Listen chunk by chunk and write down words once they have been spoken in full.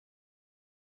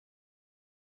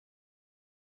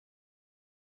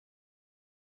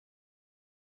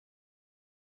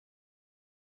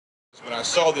When I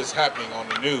saw this happening on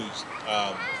the news,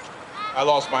 I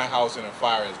lost my house in a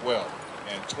fire as well,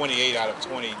 and 28 out of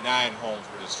 29 homes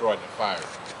were destroyed in the fire.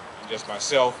 And just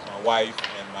myself, my wife,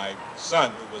 and my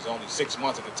son, who was only 6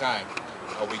 months at the time,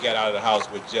 we got out of the house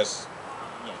with just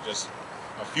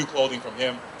a few clothing for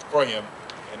him,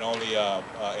 and only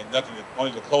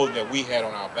only the clothing that we had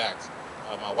on our backs,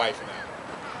 my wife and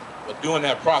I. But during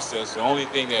that process, the only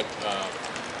thing that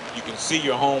you can see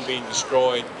your home being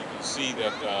destroyed. You can see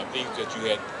that things that you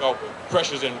had felt were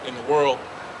pressures in the world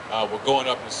were going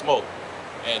up in smoke.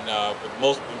 And the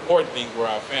most important things were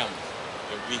our families.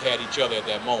 And we had each other at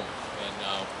that moment.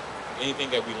 And anything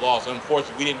that we lost,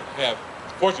 unfortunately, we didn't have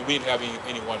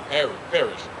anyone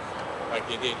perish like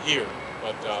they did here.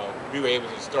 But we were able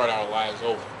to start our lives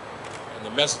over. And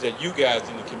the message that you guys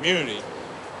in the community,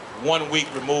 1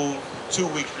 week removed, 2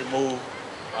 weeks removed,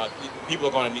 people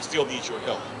are going to still need your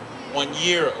help. 1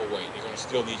 year away, they're going to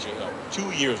still need your help.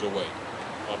 2 years away,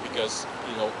 because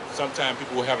sometimes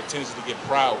people will have a tendency to get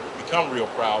proud, become real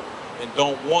proud, and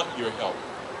don't want your help,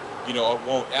 or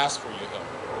won't ask for your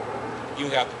help. You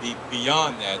have to be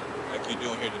beyond that, like you're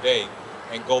doing here today,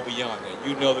 and go beyond that.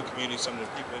 You know the community, some of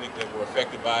the people in it that were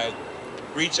affected by it.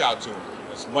 Reach out to them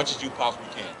as much as you possibly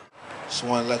can. Just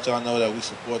want to let y'all know that we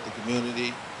support the community,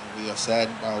 and we are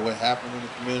saddened by what happened in the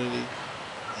community,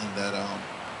 and that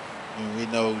we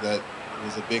know that it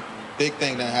was a big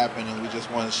thing that happened, and we just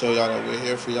want to show y'all that we're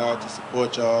here for y'all, to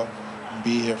support y'all and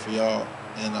be here for y'all.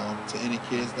 And to any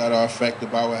kids that are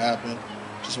affected by what happened,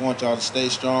 just want y'all to stay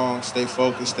strong, stay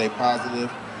focused, stay positive,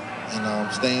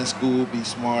 and stay in school, be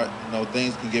smart.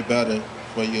 Things can get better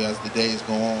for you as the days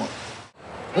go on.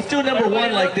 Let's do number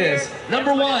one like this.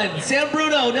 Number one, San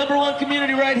Bruno, number one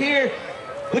community right here.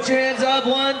 Put your hands up,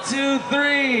 1, 2,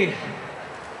 3.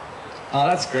 Oh,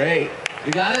 that's great.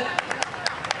 You got it?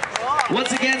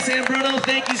 Once again, San Bruno,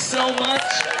 thank you so much.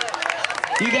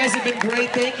 You guys have been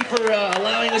great. Thank you for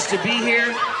allowing us to be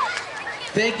here.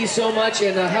 Thank you so much,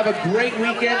 and have a great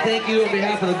weekend. Thank you on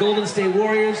behalf of the Golden State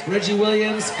Warriors, Reggie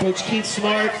Williams, Coach Keith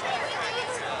Smart,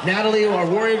 Natalie, our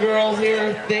Warrior Girl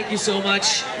here. Thank you so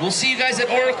much. We'll see you guys at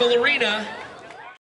Oracle Arena.